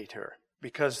irritate her,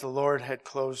 because the Lord had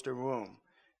closed her womb.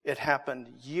 It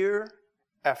happened year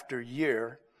after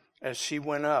year as she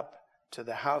went up to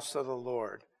the house of the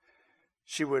Lord.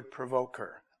 She would provoke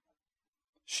her.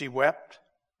 She wept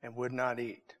and would not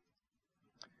eat.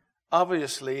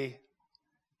 Obviously,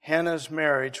 Hannah's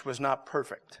marriage was not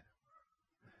perfect.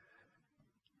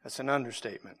 That's an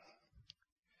understatement.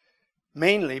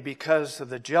 Mainly because of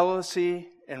the jealousy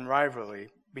and rivalry,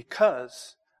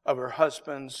 because of her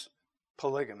husband's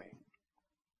polygamy.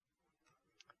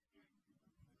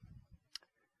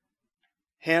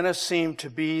 Hannah seemed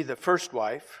to be the first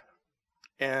wife,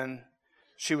 and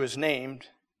she was named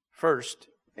first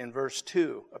in verse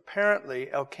 2.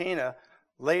 Apparently, Elkanah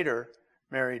later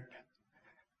married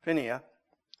Phinehas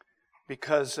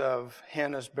because of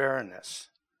Hannah's barrenness.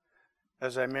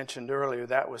 As I mentioned earlier,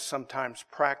 that was sometimes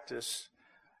practiced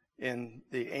in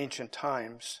the ancient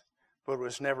times, but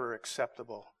was never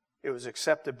acceptable. It was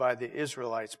accepted by the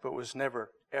Israelites, but was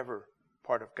never, ever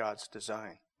part of God's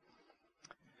design.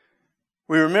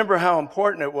 We remember how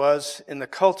important it was in the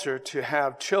culture to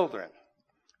have children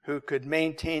who could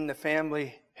maintain the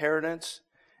family inheritance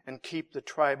and keep the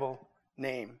tribal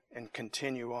name and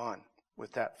continue on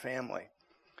with that family.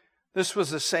 This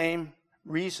was the same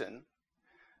reason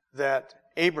that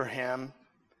Abraham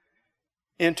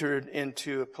entered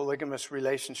into a polygamous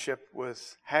relationship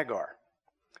with Hagar.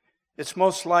 It's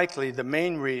most likely the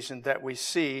main reason that we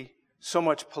see so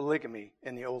much polygamy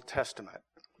in the Old Testament.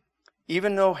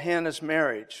 Even though Hannah's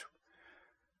marriage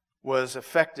was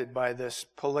affected by this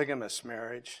polygamous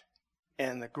marriage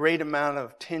and the great amount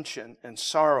of tension and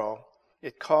sorrow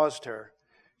it caused her,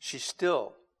 she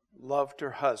still loved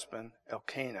her husband,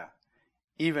 Elkanah,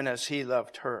 even as he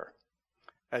loved her,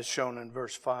 as shown in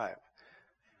verse 5.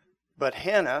 But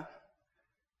Hannah,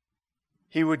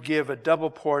 he would give a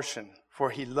double portion, for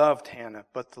he loved Hannah,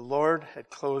 but the Lord had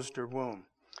closed her womb.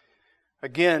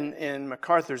 Again, in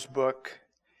MacArthur's book,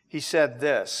 he said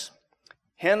this: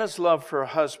 Hannah's love for her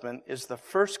husband is the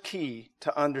first key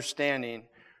to understanding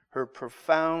her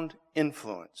profound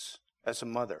influence as a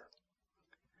mother.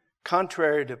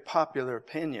 Contrary to popular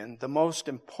opinion, the most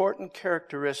important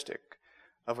characteristic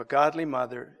of a godly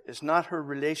mother is not her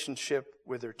relationship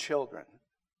with her children.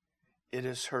 It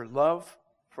is her love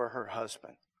for her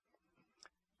husband.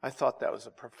 I thought that was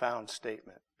a profound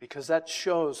statement because that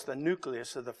shows the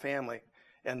nucleus of the family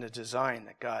and the design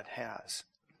that God has.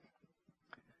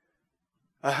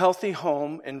 A healthy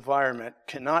home environment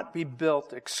cannot be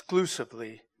built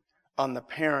exclusively on the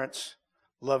parents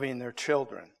loving their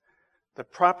children. The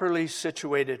properly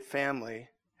situated family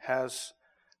has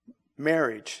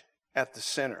marriage at the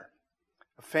center.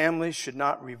 A family should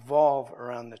not revolve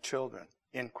around the children,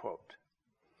 end quote.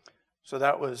 So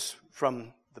that was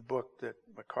from the book that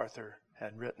MacArthur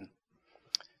had written.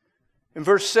 In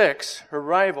verse 6, her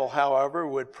rival, however,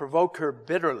 would provoke her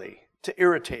bitterly to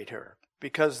irritate her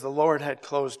because the Lord had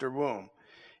closed her womb.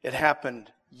 It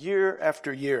happened year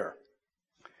after year.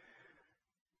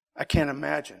 I can't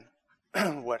imagine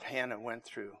what Hannah went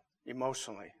through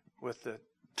emotionally with the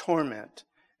torment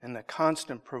and the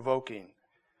constant provoking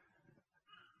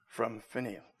from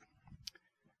Phinehas.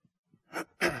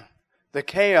 The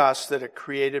chaos that it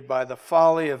created by the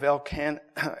folly of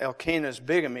Elkanah's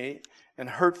bigamy and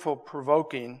hurtful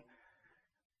provoking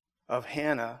of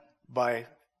Hannah by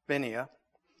Phinehas,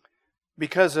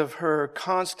 because of her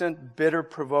constant bitter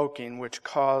provoking, which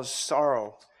caused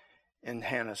sorrow in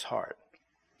Hannah's heart.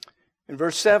 In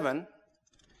verse 7,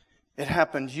 it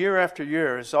happened year after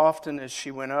year, as often as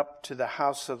she went up to the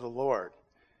house of the Lord,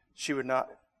 she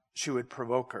would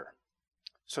provoke her.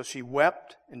 So she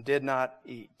wept and did not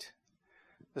eat.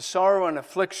 The sorrow and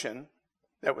affliction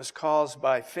that was caused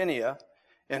by Phinehas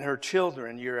and her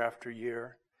children year after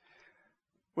year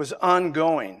was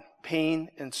ongoing pain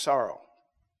and sorrow.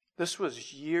 This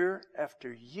was year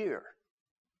after year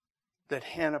that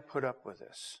Hannah put up with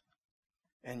this.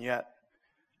 And yet,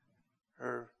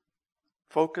 her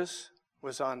focus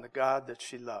was on the God that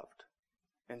she loved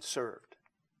and served.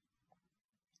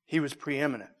 He was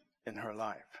preeminent in her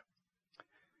life.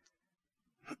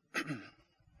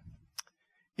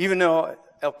 Even though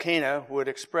Elkanah would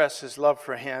express his love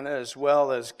for Hannah as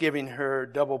well as giving her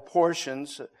double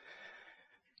portions,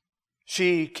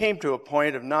 she came to a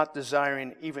point of not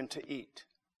desiring even to eat.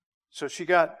 So she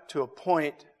got to a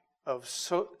point of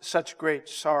such great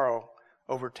sorrow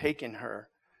overtaking her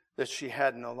that she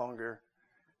had no longer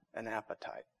an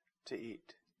appetite to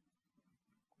eat.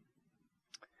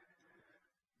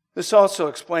 This also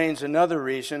explains another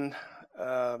reason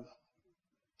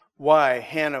why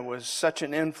Hannah was such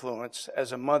an influence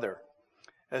as a mother.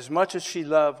 As much as she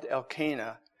loved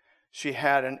Elkanah, she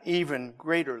had an even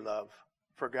greater love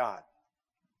for God.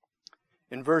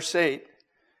 In verse 8, it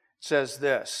says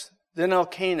this, "Then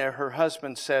Elkanah, her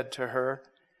husband, said to her,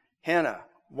 'Hannah,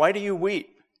 why do you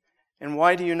weep? And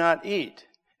why do you not eat?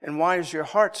 And why is your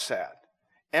heart sad?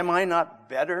 Am I not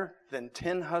better than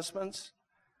 10 husbands?'"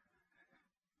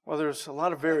 Well, there's a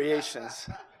lot of variations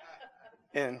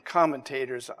in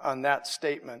commentators on that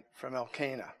statement from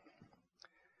Elkanah.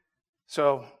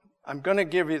 So I'm going to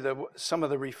give you some of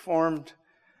the Reformed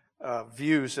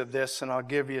views of this, and I'll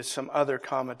give you some other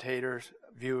commentators'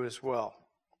 view as well.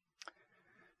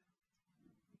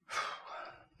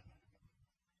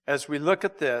 As we look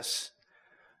at this,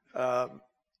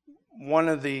 one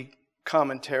of the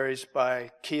commentaries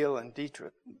by Keel and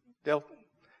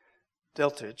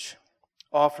Deltage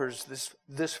offers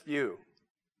this view.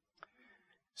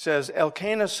 It says,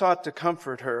 Elkanah sought to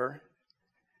comfort her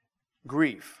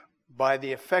grief by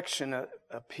the affectionate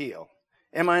appeal.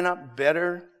 "Am I not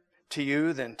better to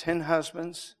you than 10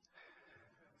 husbands?"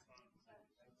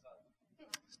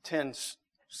 10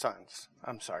 sons.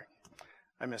 I'm sorry.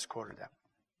 I misquoted that.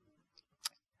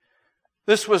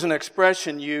 This was an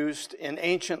expression used in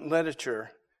ancient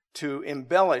literature to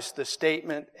embellish the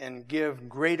statement and give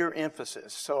greater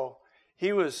emphasis. So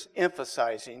he was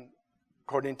emphasizing,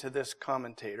 according to this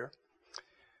commentator,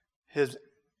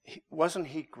 wasn't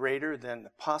he greater than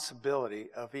the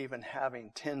possibility of even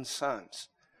having 10 sons?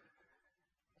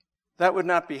 That would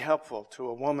not be helpful to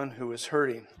a woman who was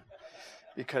hurting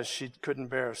because she couldn't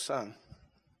bear a son.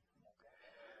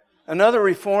 Another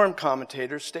Reformed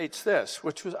commentator states this,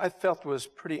 which I felt was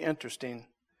pretty interesting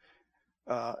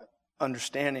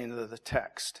understanding of the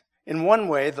text. In one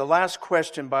way, the last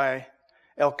question by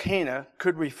Elkanah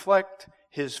could reflect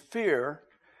his fear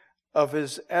of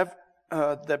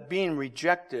that being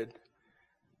rejected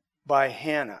by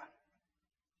Hannah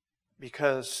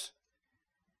because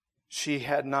she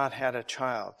had not had a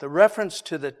child. The reference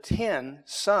to the 10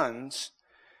 sons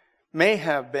may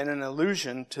have been an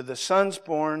allusion to the sons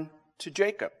born to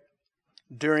Jacob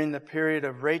during the period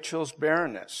of Rachel's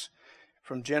barrenness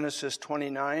from Genesis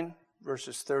 29,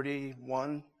 verses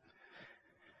 31.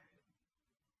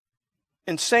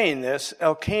 In saying this,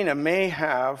 Elkanah may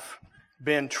have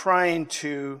been trying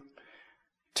to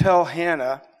tell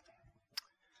Hannah,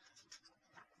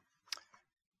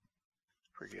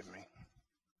 forgive me,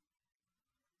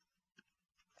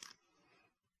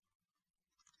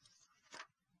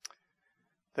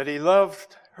 that he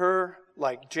loved her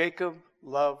like Jacob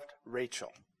loved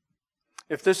Rachel.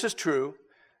 If this is true,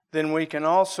 then we can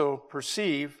also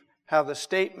perceive how the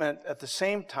statement at the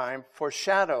same time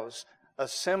foreshadows a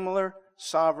similar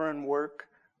sovereign work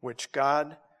which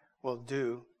God will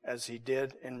do as he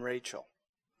did in Rachel.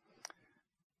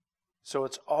 So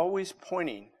it's always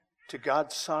pointing to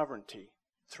God's sovereignty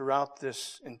throughout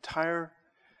this entire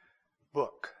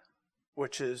book,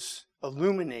 which is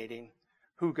illuminating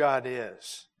who God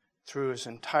is through his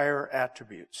entire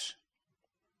attributes.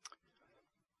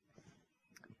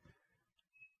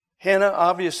 Hannah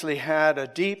obviously had a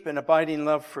deep and abiding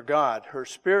love for God. Her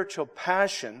spiritual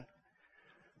passion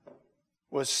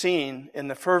was seen in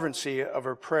the fervency of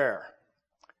her prayer.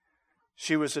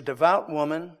 She was a devout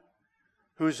woman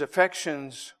whose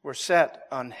affections were set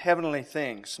on heavenly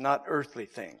things, not earthly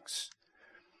things.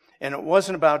 And it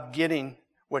wasn't about getting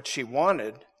what she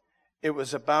wanted. It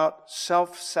was about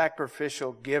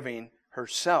self-sacrificial giving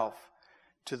herself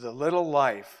to the little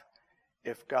life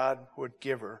if God would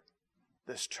give her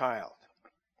this child.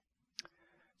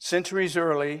 Centuries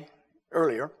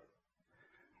earlier,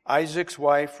 Isaac's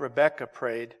wife Rebekah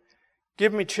prayed,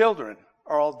 "Give me children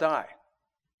or I'll die."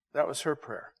 That was her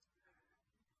prayer.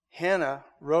 Hannah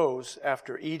rose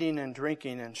after eating and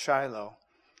drinking in Shiloh,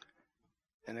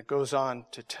 and it goes on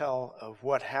to tell of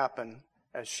what happened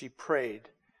as she prayed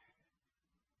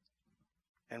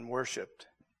and worshiped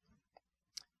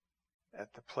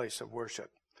at the place of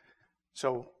worship.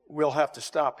 So we'll have to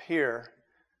stop here,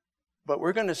 but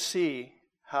we're going to see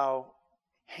how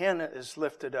Hannah is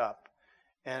lifted up,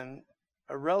 and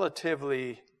a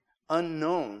relatively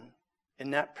unknown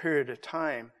in that period of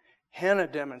time, Hannah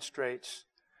demonstrates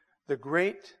the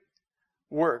great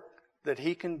work that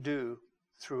he can do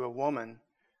through a woman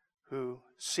who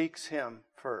seeks him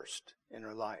first in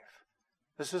her life.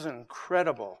 This is an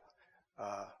incredible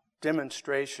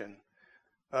demonstration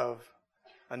of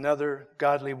another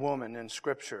godly woman in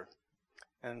Scripture,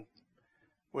 and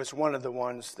was one of the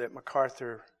ones that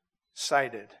MacArthur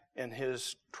cited in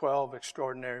his 12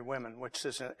 Extraordinary Women, which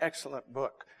is an excellent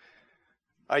book.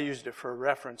 I used it for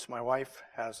reference. My wife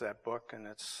has that book, and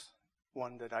it's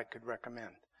one that I could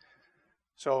recommend.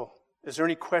 So, is there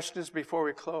any questions before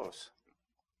we close?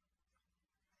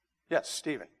 Yes,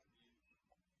 Stephen.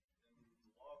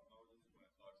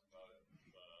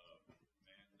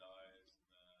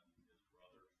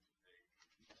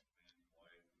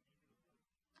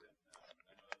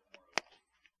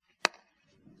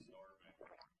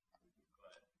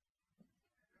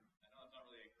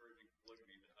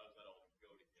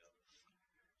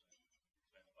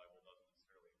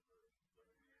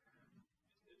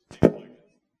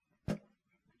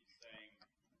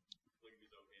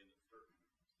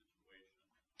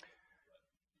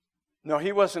 No,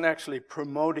 he wasn't actually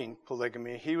promoting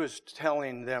polygamy. He was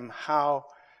telling them how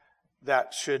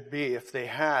that should be if they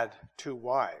had two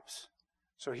wives.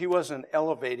 So he wasn't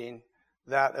elevating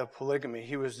that of polygamy.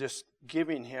 He was just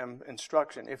giving him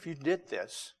instruction. If you did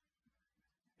this,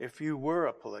 if you were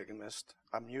a polygamist,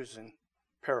 I'm using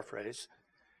paraphrase,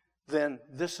 then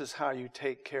this is how you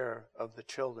take care of the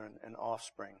children and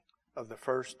offspring of the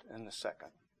first and the second.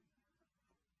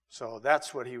 So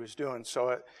that's what he was doing. So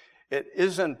it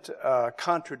isn't a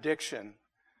contradiction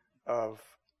of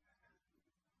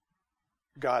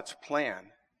God's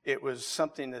plan. It was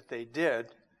something that they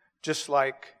did, just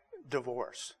like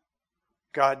divorce.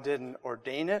 God didn't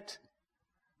ordain it,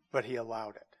 but he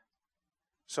allowed it.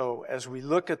 So as we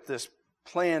look at this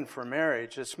plan for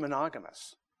marriage, it's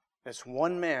monogamous. It's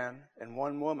one man and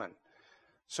one woman.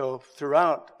 So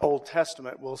throughout Old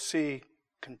Testament, we'll see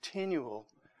continual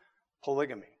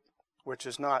polygamy, which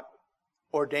is not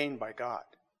ordained by God.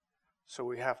 So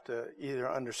we have to either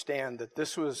understand that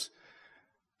this was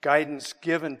guidance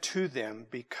given to them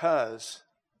because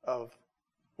of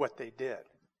what they did.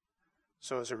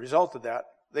 So as a result of that,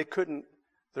 they couldn't,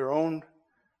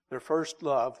 their first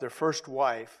love, their first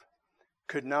wife,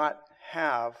 could not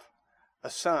have a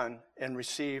son and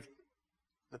receive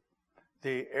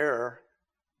the heir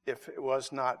if it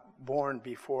was not born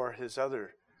before his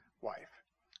other wife.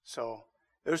 So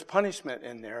there's punishment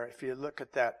in there if you look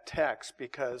at that text,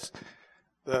 because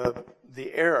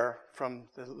the heir from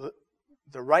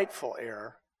the rightful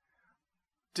heir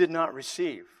did not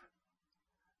receive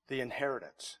the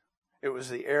inheritance. It was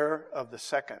the heir of the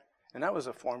second, and that was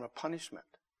a form of punishment.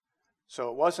 So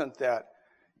it wasn't that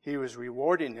he was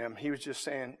rewarding them. He was just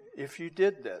saying, if you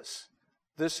did this,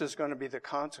 this is going to be the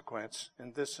consequence,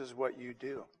 and this is what you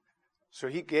do. So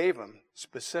he gave them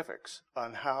specifics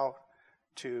on how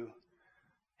to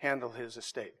handle his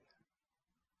estate.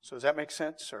 So does that make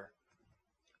sense, or?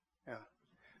 Yeah.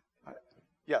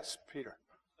 Yes, Peter.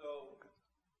 So,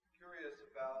 curious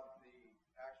about the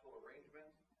actual arrangement.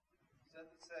 Since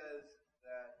it says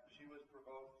that she was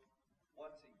provoked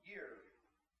once a year,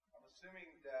 I'm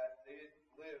assuming that they didn't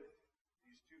live,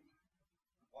 these two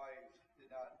wives they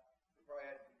probably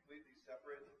had completely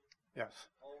separate Yes.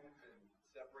 homes and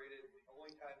separated. The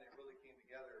only time they really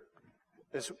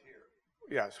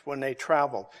Yes, when they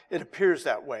traveled. It appears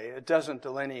that way. It doesn't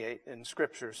delineate in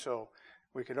Scripture, so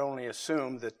we could only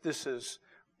assume that this is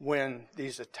when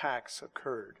these attacks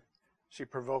occurred. She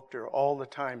provoked her all the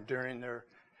time during their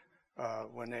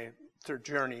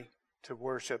journey to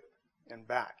worship and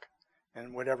back,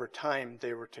 and whatever time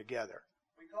they were together.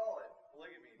 We call it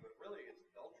polygamy, but really it's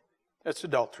adultery. It's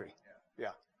adultery.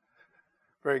 Yeah.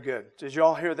 Very good. Did you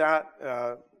all hear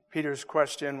that? Peter's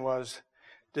question was,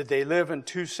 did they live in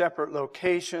two separate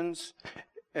locations?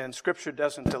 And Scripture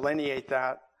doesn't delineate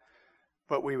that,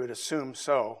 but we would assume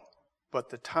so. But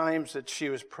the times that she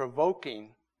was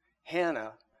provoking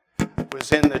Hannah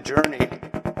was in the journey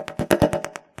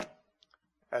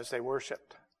as they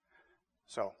worshiped.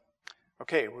 So,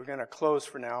 okay, we're going to close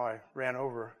for now. I ran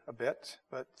over a bit,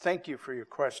 but thank you for your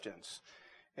questions.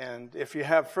 And if you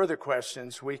have further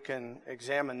questions, we can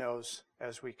examine those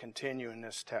as we continue in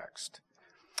this text.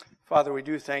 Father, we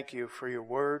do thank you for your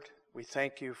word. We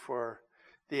thank you for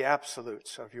the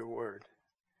absolutes of your word.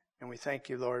 And we thank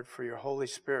you, Lord, for your Holy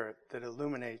Spirit that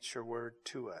illuminates your word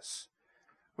to us.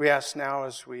 We ask now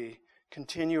as we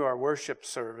continue our worship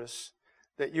service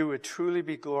that you would truly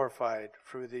be glorified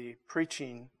through the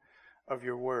preaching of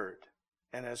your word.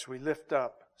 And as we lift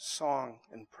up song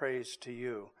and praise to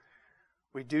you,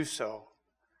 we do so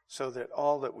that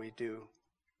all that we do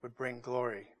would bring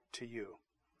glory to you.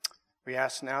 We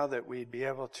ask now that we'd be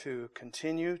able to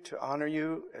continue to honor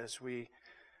you as we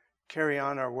carry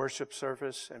on our worship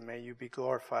service, and may you be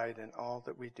glorified in all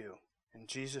that we do. In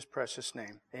Jesus' precious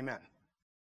name, amen.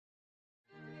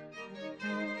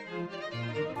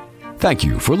 Thank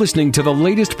you for listening to the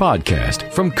latest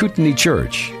podcast from Kootenai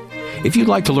Church. If you'd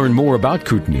like to learn more about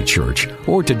Kootenai Church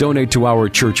or to donate to our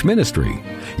church ministry,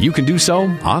 you can do so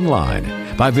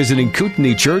online by visiting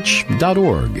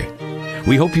kootenaichurch.org.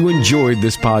 We hope you enjoyed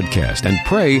this podcast and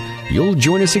pray you'll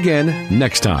join us again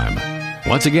next time.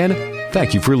 Once again,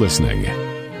 thank you for listening.